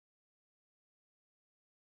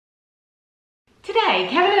Today,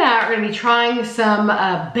 Kevin and I are going to be trying some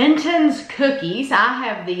Benton's cookies. I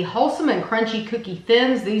have the Wholesome and Crunchy Cookie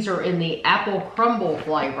Thins. These are in the Apple Crumble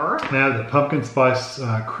flavor. And I have the Pumpkin Spice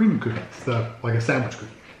Crème Cookies, like a sandwich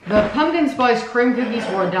cookie. The Pumpkin Spice Crème Cookies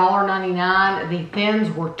were $1.99. The Thins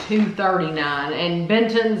were $2.39. And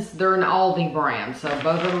Benton's, they're an ALDI brand, so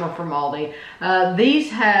both of them are from ALDI. These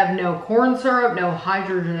have no corn syrup, no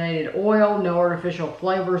hydrogenated oil, no artificial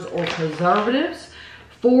flavors or preservatives.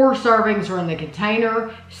 4 servings are in the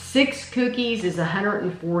container. 6 cookies is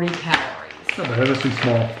 140 calories. Not bad, that's too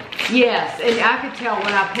small. Yes, and I could tell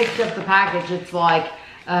when I picked up the package, it's like,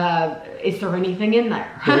 is there anything in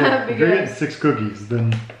there? Yeah, if you're getting 6 cookies,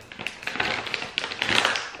 then...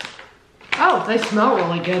 Oh, they smell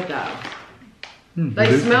really good though.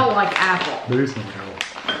 They smell like apple. They do smell like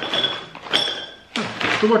apple.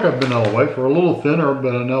 I feel like a vanilla wafer, a little thinner,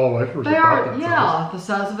 but a vanilla wafer is They about are, that yeah, size. the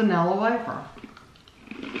size of a vanilla wafer.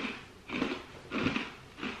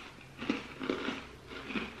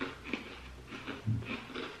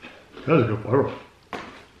 That is a good flavor.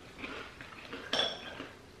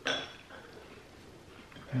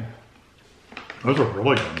 Those are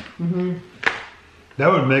really good. That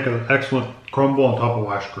would make an excellent crumble on top of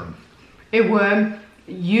ice cream. It would.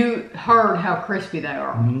 You heard how crispy they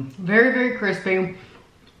are. Very, very crispy.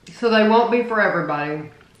 So they won't be for everybody,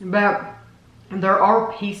 but there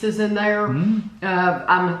are pieces in there.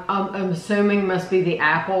 I'm assuming must be the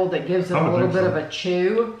apple that gives it a little bit of a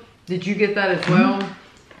chew. Did you get that as well?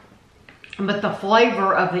 But the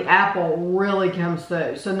flavor of the apple really comes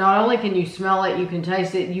through. So not only can you smell it, you can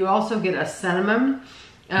taste it. You also get a cinnamon.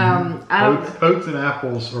 Oats and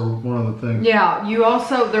apples are one of the things. Yeah, you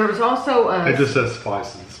also, there's also it just says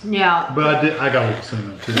spices. Yeah. But I got a little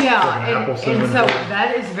cinnamon too. Yeah, like and so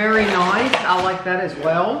that is very nice. I like that as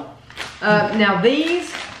well. Now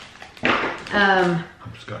these, I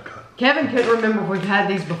just got cut. Kevin couldn't remember if we've had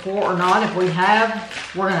these before or not. If we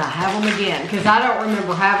have, we're gonna have them again. Because I don't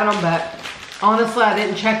remember having them, but honestly, I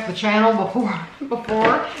didn't check the channel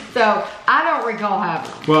before, so I don't recall having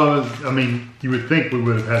them. Well, I mean, you would think we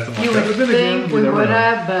would have had something like that. You would think we would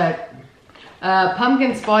have, but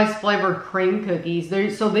pumpkin spice flavored cream cookies.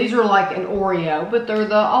 So these are like an Oreo, but they're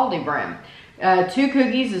the ALDI brand. 2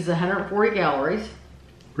 cookies is 140 calories.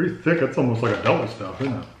 Pretty thick. That's almost like a double stuff,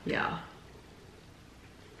 isn't it? Yeah.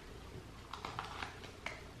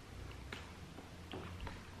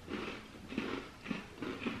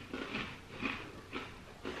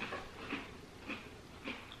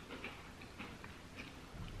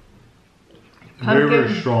 Very,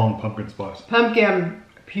 very strong pumpkin spice. Pumpkin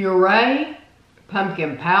puree,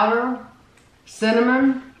 pumpkin powder,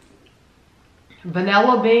 cinnamon,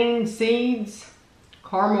 vanilla bean seeds,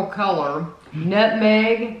 caramel color,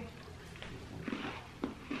 nutmeg.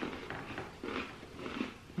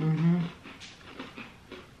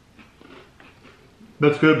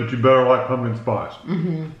 That's good, but you better like pumpkin spice.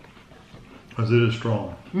 Because it is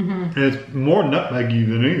strong. And it's more nutmeggy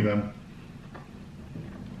than any of them.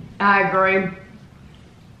 I agree.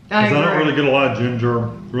 I don't really get a lot of ginger,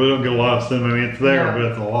 really don't get a lot of cinnamon. I mean, it's there, but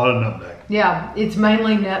it's a lot of nutmeg. Yeah, it's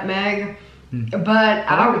mainly nutmeg, but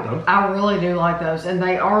I really do like those. And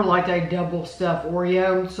they are like a double stuffed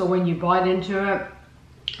Oreo, so when you bite into it,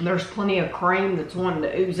 there's plenty of cream that's wanting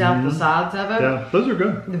to ooze out the sides of it. Yeah, those are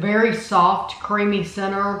good. The very soft, creamy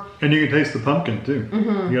center. And you can taste the pumpkin too.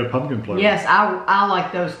 You got a pumpkin flavor. Yes, I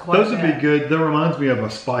like those quite a bit. Those would be good. That reminds me of a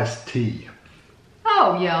spiced tea.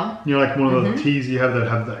 Oh, yeah. You know, like one of those teas you have that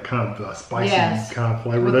have that kind of spicy kind of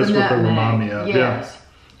flavor. With That's the what they nutmeg. remind me of. Yes.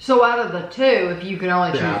 So out of the 2, if you could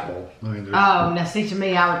only choose... apple. I mean, now see, to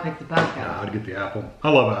me, I would pick the pumpkin. Yeah, I'd get the apple. I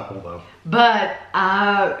love apple though. But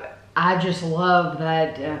I just love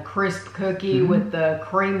that crisp cookie with the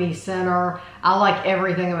creamy center. I like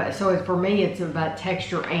everything about it. So for me, it's about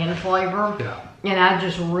texture and flavor. Yeah. And I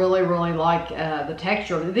just really, really like the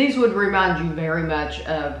texture. These would remind you very much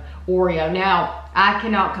of Oreo. Now, I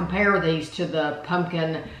cannot compare these to the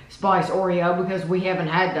pumpkin spice Oreo because we haven't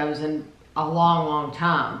had those in a long, long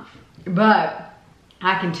time. But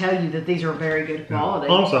I can tell you that these are very good quality.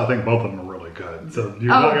 Yeah. Honestly, I think both of them are really good. So you're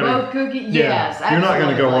not gonna, both cookies? Yes, you're not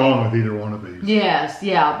going to go wrong with either one of these. Yes,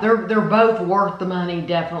 yeah. They're both worth the money,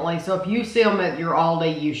 definitely. So if you see them at your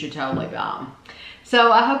ALDI, you should totally buy them.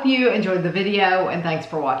 So I hope you enjoyed the video, and thanks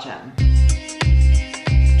for watching.